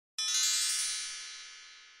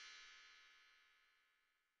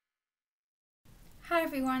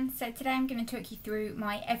everyone, so today I'm going to talk you through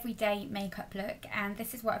my everyday makeup look, and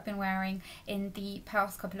this is what I've been wearing in the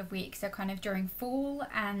past couple of weeks, so kind of during fall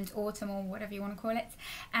and autumn or whatever you want to call it.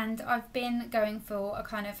 And I've been going for a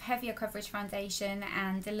kind of heavier coverage foundation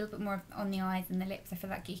and a little bit more on the eyes and the lips. I feel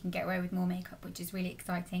like you can get away with more makeup, which is really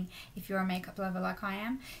exciting if you're a makeup lover like I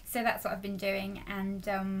am. So that's what I've been doing,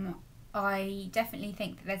 and I definitely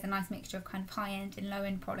think that there's a nice mixture of kind of high-end and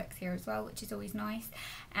low-end products here as well, which is always nice.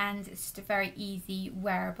 And it's just a very easy,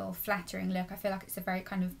 wearable, flattering look. I feel like it's a very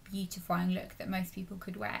kind of beautifying look that most people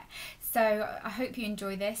could wear. So I hope you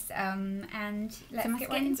enjoy this, and let's get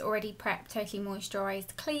my skin's already prepped, totally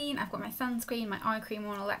moisturised, clean. I've got my sunscreen, my eye cream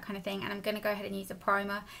on, all that kind of thing, and I'm going to go ahead and use a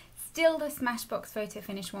primer. Still the Smashbox Photo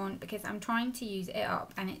Finish one, because I'm trying to use it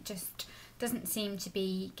up and it just doesn't seem to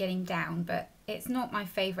be getting down, but it's not my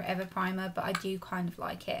favourite ever primer, but I do kind of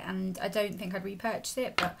like it, and I don't think I'd repurchase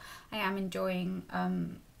it, but I am enjoying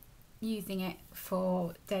using it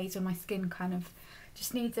for days when my skin kind of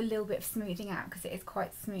just needs a little bit of smoothing out, because it is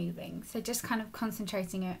quite smoothing. So just kind of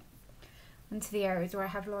concentrating it onto the areas where I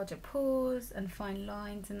have larger pores and fine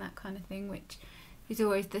lines and that kind of thing, which is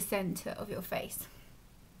always the centre of your face.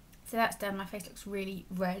 So that's done. My face looks really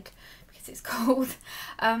red because it's cold,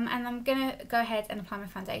 and I'm going to go ahead and apply my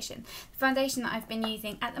foundation. The foundation that I've been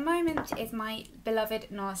using at the moment is my beloved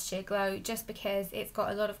NARS Sheer Glow, just because it's got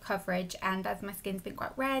a lot of coverage, and as my skin's been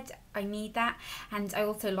quite red, I need that, and I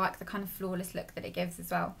also like the kind of flawless look that it gives as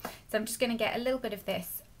well. So I'm just going to get a little bit of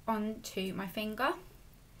this onto my finger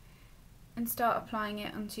and start applying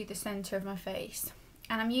it onto the centre of my face.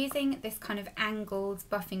 And I'm using this kind of angled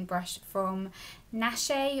buffing brush from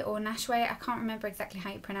Nashé or Nashway. I can't remember exactly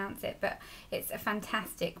how you pronounce it, but it's a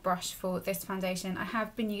fantastic brush for this foundation. I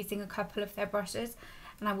have been using a couple of their brushes,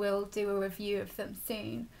 and I will do a review of them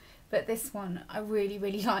soon. But this one I really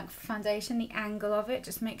like for foundation. The angle of it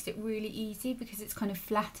just makes it really easy because it's kind of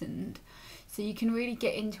flattened. So you can really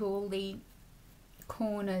get into all the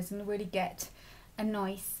corners and really get a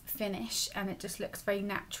nice finish, and it just looks very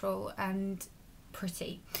natural and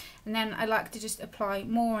pretty. And then I like to just apply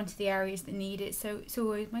more onto the areas that need it, so it's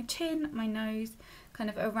always my chin, my nose, kind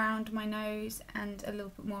of around my nose, and a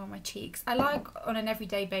little bit more on my cheeks. I like on an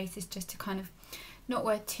everyday basis just to kind of not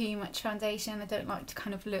wear too much foundation. I don't like to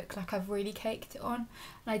kind of look like I've really caked it on,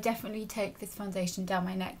 and I definitely take this foundation down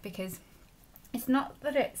my neck because it's not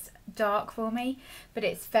that it's dark for me, but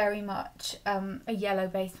it's very much a yellow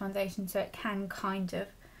based foundation, so it can kind of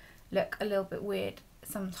look a little bit weird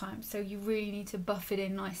sometimes, so you really need to buff it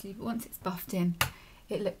in nicely. But once it's buffed in,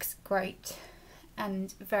 it looks great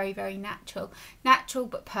and very natural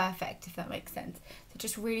but perfect, if that makes sense. So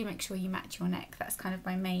just really make sure you match your neck. That's kind of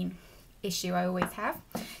my main issue I always have.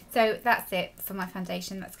 So that's it for my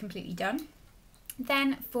foundation. That's completely done.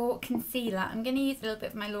 Then for concealer, I'm going to use a little bit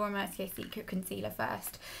of my Laura Mercier Secret Concealer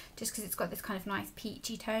first, just because it's got this kind of nice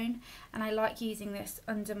peachy tone, and I like using this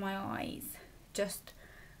under my eyes, just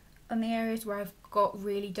on the areas where I've got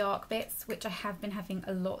really dark bits, which I have been having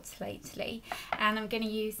a lot lately. And I'm going to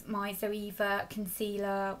use my Zoeva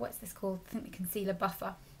concealer, what's this called? I think the concealer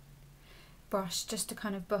buffer brush, just to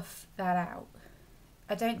kind of buff that out.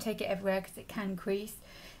 I don't take it everywhere because it can crease,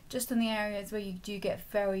 just on the areas where you do get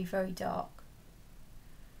very dark.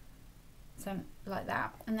 So like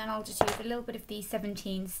that. And then I'll just use a little bit of the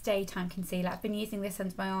 17 Stay Time Concealer. I've been using this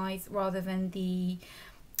under my eyes rather than the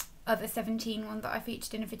other 17 one that I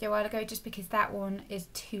featured in a video a while ago, just because that one is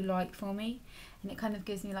too light for me and it kind of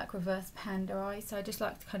gives me like reverse panda eyes. So I just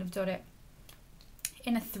like to kind of dot it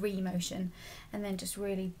in a 3 motion and then just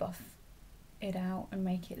really buff it out and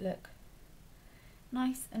make it look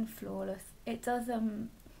nice and flawless. It does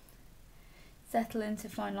settle into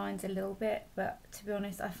fine lines a little bit, but to be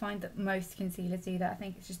honest, I find that most concealers do that. I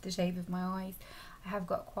think it's just the shape of my eyes. I have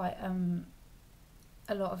got quite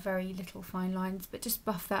a lot of very little fine lines, but just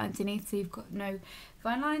buff that underneath so you've got no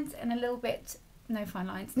fine lines and a little bit, no fine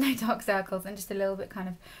lines, no dark circles, and just a little bit kind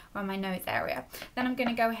of around my nose area. Then I'm going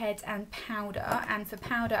to go ahead and powder, and for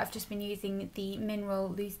powder I've just been using the Mineral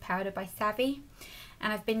Loose Powder by Savvy,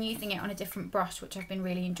 and I've been using it on a different brush which I've been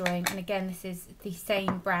really enjoying. And again, this is the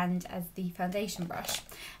same brand as the foundation brush,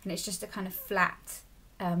 and it's just a kind of flat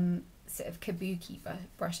sort of kabuki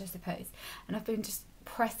brush, I suppose, and I've been just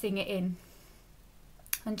pressing it in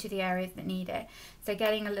onto the areas that need it. So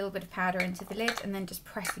getting a little bit of powder into the lid and then just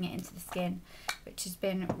pressing it into the skin, which has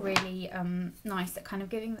been really nice at kind of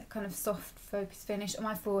giving that kind of soft focus finish. On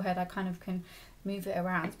my forehead I kind of can move it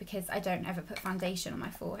around because I don't ever put foundation on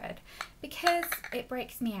my forehead because it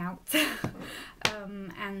breaks me out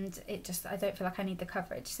and it just, I don't feel like I need the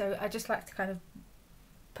coverage, so I just like to kind of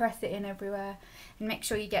press it in everywhere, and make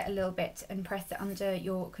sure you get a little bit and press it under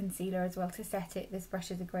your concealer as well to set it. This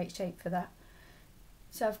brush is a great shape for that.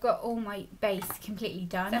 So I've got all my base completely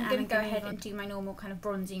done, so I'm going to go ahead and do my normal kind of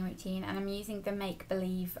bronzing routine, and I'm using the Make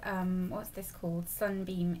Believe, what's this called,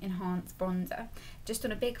 Sunbeam Enhanced Bronzer, just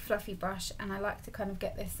on a big fluffy brush, and I like to kind of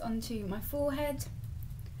get this onto my forehead,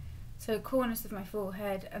 so corners of my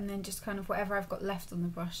forehead, and then just kind of whatever I've got left on the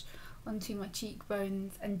brush onto my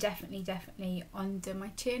cheekbones, and definitely under my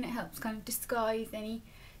chin. It helps kind of disguise any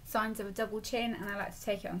signs of a double chin, and I like to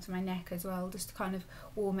take it onto my neck as well, just to kind of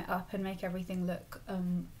warm it up and make everything look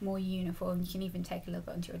more uniform. You can even take a little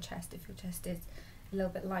bit onto your chest if your chest is a little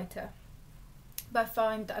bit lighter. But I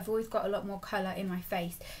find that I've always got a lot more colour in my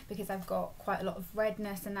face because I've got quite a lot of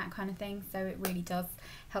redness and that kind of thing, so it really does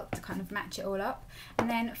help to kind of match it all up. And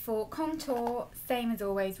then for contour, same as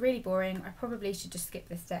always, really boring. I probably should just skip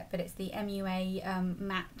this step, but it's the MUA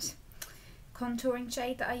matte contouring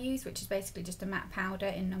shade that I use, which is basically just a matte powder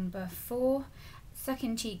in number 4. Suck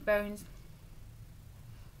in cheekbones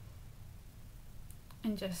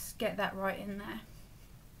and just get that right in there.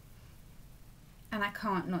 And I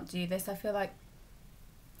can't not do this. I feel like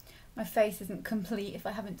my face isn't complete if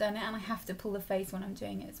I haven't done it, and I have to pull the face when I'm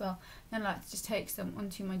doing it as well. And I like to just take some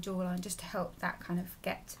onto my jawline just to help that kind of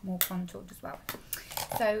get more contoured as well.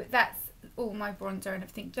 So that's all my bronzer and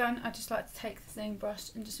everything done. I just like to take the same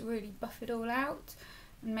brush and just really buff it all out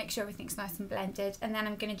and make sure everything's nice and blended. And then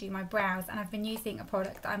I'm going to do my brows, and I've been using a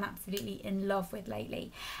product that I'm absolutely in love with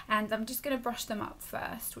lately, and I'm just going to brush them up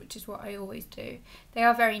first, which is what I always do. They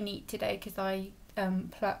are very neat today because I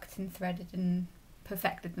plucked and threaded and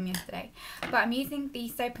perfected them yesterday. But I'm using the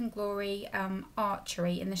Soap & Glory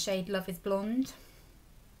Archery in the shade Love is Blonde.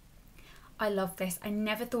 I love this. I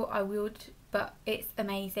never thought I would, but it's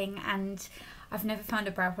amazing, and I've never found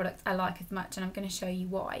a brow product I like as much, and I'm going to show you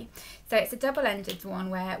why. So it's a double-ended one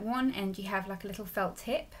where at one end you have like a little felt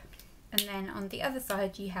tip, and then on the other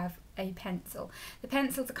side you have a pencil. The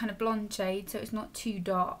pencil's a kind of blonde shade, so it's not too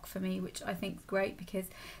dark for me, which I think is great because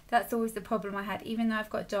that's always the problem I had. Even though I've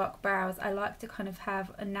got dark brows, I like to kind of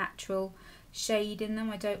have a natural shade in them.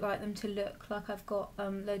 I don't like them to look like I've got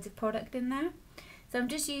loads of product in there. So I'm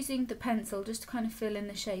just using the pencil just to kind of fill in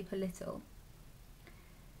the shape a little,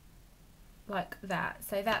 like that.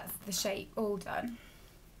 So that's the shape all done.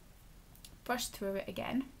 Brush through it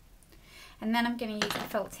again, and then I'm going to use the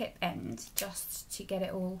felt tip end just to get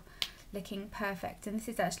it all looking perfect. And this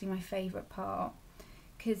is actually my favourite part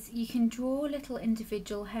because you can draw little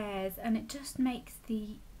individual hairs, and it just makes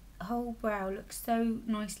the whole brow look so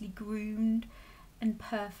nicely groomed and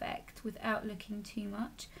perfect without looking too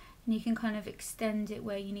much. And you can kind of extend it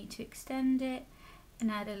where you need to extend it,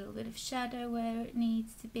 and add a little bit of shadow where it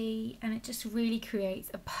needs to be, and it just really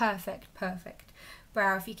creates a perfect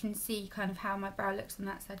brow. If you can see kind of how my brow looks on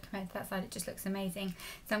that side compared to that side, it just looks amazing.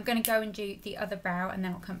 So I'm going to go and do the other brow, and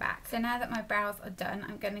then I'll come back. So now that my brows are done,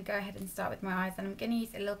 I'm going to go ahead and start with my eyes, and I'm going to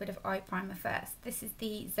use a little bit of eye primer first. This is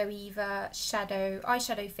the Zoeva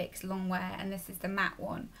Eyeshadow Fix Longwear, and this is the matte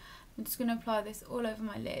one. I'm just going to apply this all over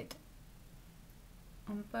my lid,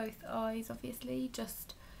 on both eyes obviously,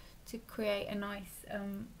 just to create a nice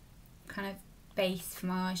kind of base for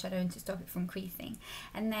my eyeshadow and to stop it from creasing.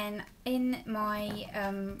 And then in my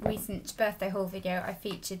recent birthday haul video, I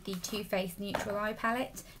featured the Too Faced Natural Eye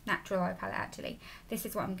Palette actually. This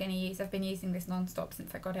is what I'm going to use. I've been using this non-stop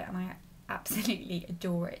since I got it, and I absolutely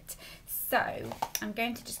adore it. So I'm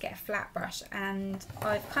going to just get a flat brush, and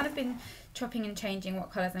I've kind of been chopping and changing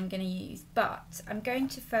what colours I'm going to use, but I'm going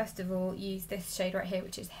to first of all use this shade right here,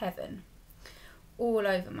 which is Heaven, all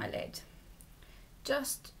over my lid,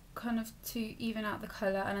 just kind of to even out the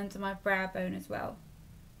colour, and under my brow bone as well.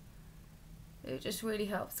 It just really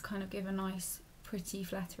helps to kind of give a nice pretty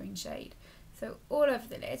flattering shade. So all over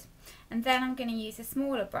the lid, and then I'm going to use a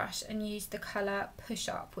smaller brush and use the colour Push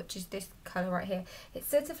Up, which is this colour right here. It's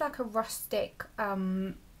sort of like a rustic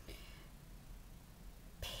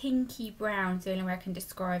pinky brown, is the only way I can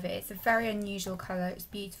describe it. It's a very unusual colour, it's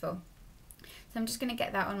beautiful. So I'm just going to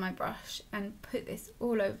get that on my brush and put this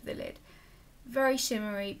all over the lid. Very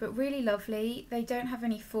shimmery but really lovely. They don't have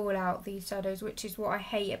any fallout, these shadows, which is what I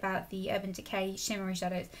hate about the Urban Decay shimmery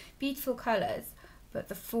shadows. Beautiful colours, but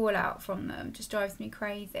the fallout from them just drives me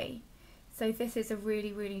crazy. So this is a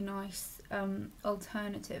really nice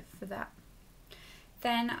alternative for that.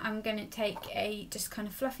 Then I'm going to take a just kind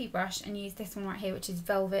of fluffy brush and use this one right here, which is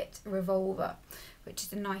Velvet Revolver, which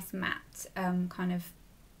is a nice matte kind of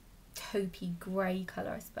taupey grey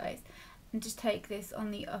colour, I suppose. And just take this on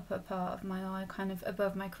the upper part of my eye, kind of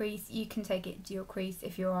above my crease. You can take it to your crease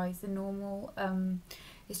if your eyes are normal.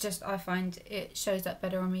 It's just I find it shows up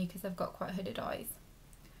better on me because I've got quite hooded eyes.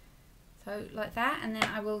 So like that, and then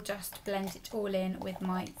I will just blend it all in with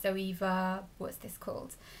my Zoeva, what's this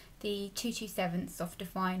called? The 227 Soft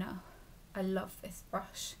Definer. I love this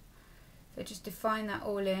brush. So just define that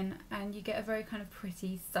all in and you get a very kind of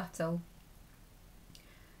pretty, subtle,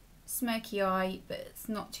 smoky eye, but it's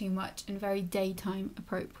not too much and very daytime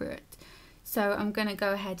appropriate. So I'm going to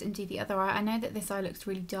go ahead and do the other eye. I know that this eye looks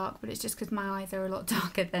really dark, but it's just because my eyes are a lot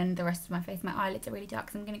darker than the rest of my face. My eyelids are really dark,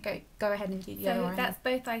 so I'm going to go ahead and do the other eye. So that's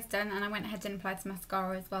both eyes done, and I went ahead and applied some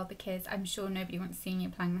mascara as well because I'm sure nobody wants to see me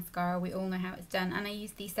applying mascara. We all know how it's done. And I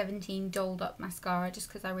used the 17 Dolled Up mascara just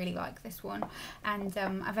because I really like this one. And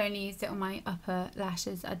I've only used it on my upper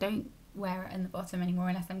lashes. I don't wear it in the bottom anymore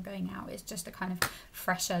unless I'm going out. It's just a kind of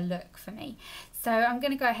fresher look for me. So I'm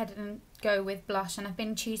going to go ahead and go with blush, and I've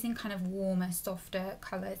been choosing kind of warmer, softer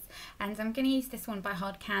colours, and I'm going to use this one by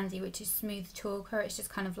Hard Candy, which is Smooth Talker. It's just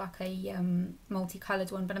kind of like a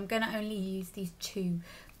multicoloured one, but I'm going to only use these two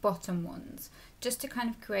bottom ones just to kind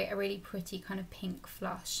of create a really pretty kind of pink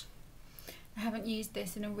flush. I haven't used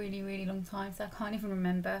this in a really long time, so I can't even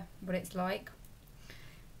remember what it's like,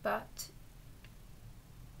 but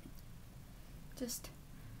just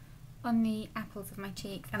on the apples of my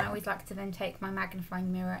cheeks. And I always like to then take my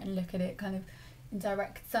magnifying mirror and look at it kind of in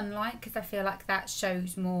direct sunlight, because I feel like that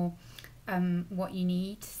shows more what you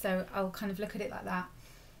need. So I'll kind of look at it like that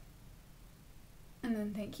and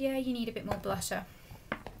then think, yeah, you need a bit more blusher.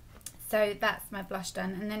 So that's my blush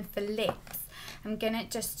done. And then for lips, I'm gonna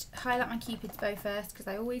just highlight my Cupid's bow first, because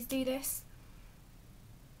I always do this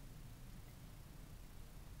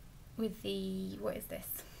with the, what is this?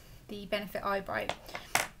 The Benefit Eye Bright.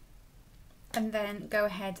 And then go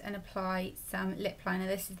ahead and apply some lip liner.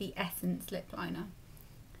 This is the Essence lip liner.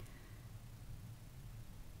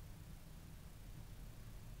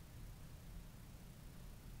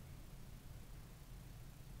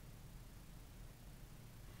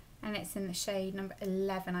 And it's in the shade number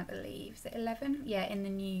 11, I believe. Is it 11? Yeah, in the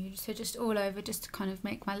nude. So just all over, just to kind of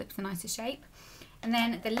make my lips a nicer shape. And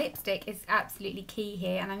then the lipstick is absolutely key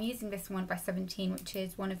here, and I'm using this one by 17, which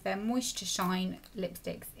is one of their Moisture Shine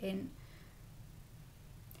lipsticks in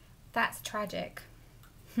That's Tragic.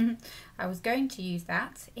 I was going to use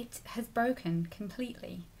that. It has broken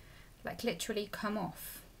completely, like literally come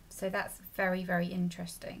off. So that's very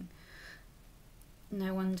interesting.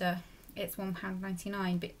 No wonder it's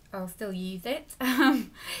 £1.99, but I'll still use it.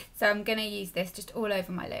 So I'm going to use this just all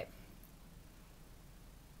over my lip.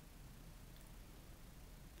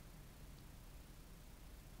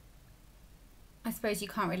 I suppose you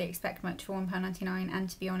can't really expect much for £1.99, and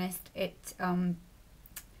to be honest, it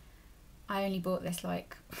I only bought this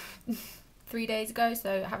like 3 days ago,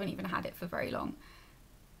 so I haven't even had it for very long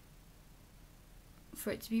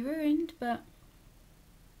for it to be ruined. But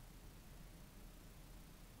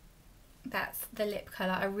that's the lip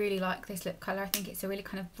colour. I really like this lip colour. I think it's a really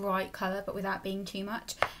kind of bright colour, but without being too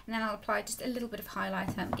much. And then I'll apply just a little bit of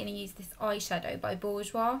highlighter. I'm going to use this eyeshadow by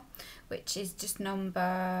Bourjois, which is just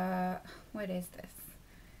number, what is this?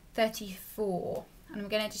 34. And I'm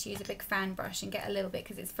going to just use a big fan brush and get a little bit,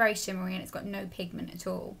 because it's very shimmery and it's got no pigment at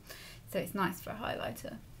all. So it's nice for a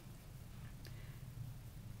highlighter.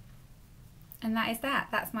 And that is that.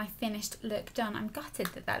 That's my finished look done. I'm gutted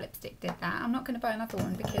that that lipstick did that. I'm not going to buy another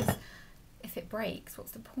one, because if it breaks,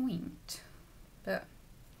 what's the point? But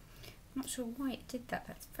I'm not sure why it did that.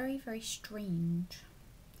 That's very strange.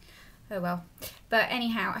 Oh well. But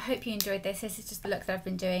anyhow, I hope you enjoyed this. This is just the look that I've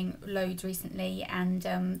been doing loads recently, and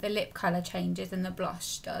the lip colour changes and the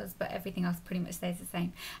blush does, but everything else pretty much stays the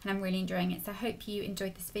same, and I'm really enjoying it. So I hope you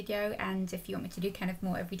enjoyed this video, and if you want me to do kind of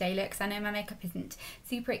more everyday looks, I know my makeup isn't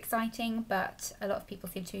super exciting, but a lot of people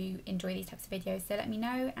seem to enjoy these types of videos, so let me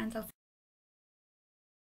know, and I'll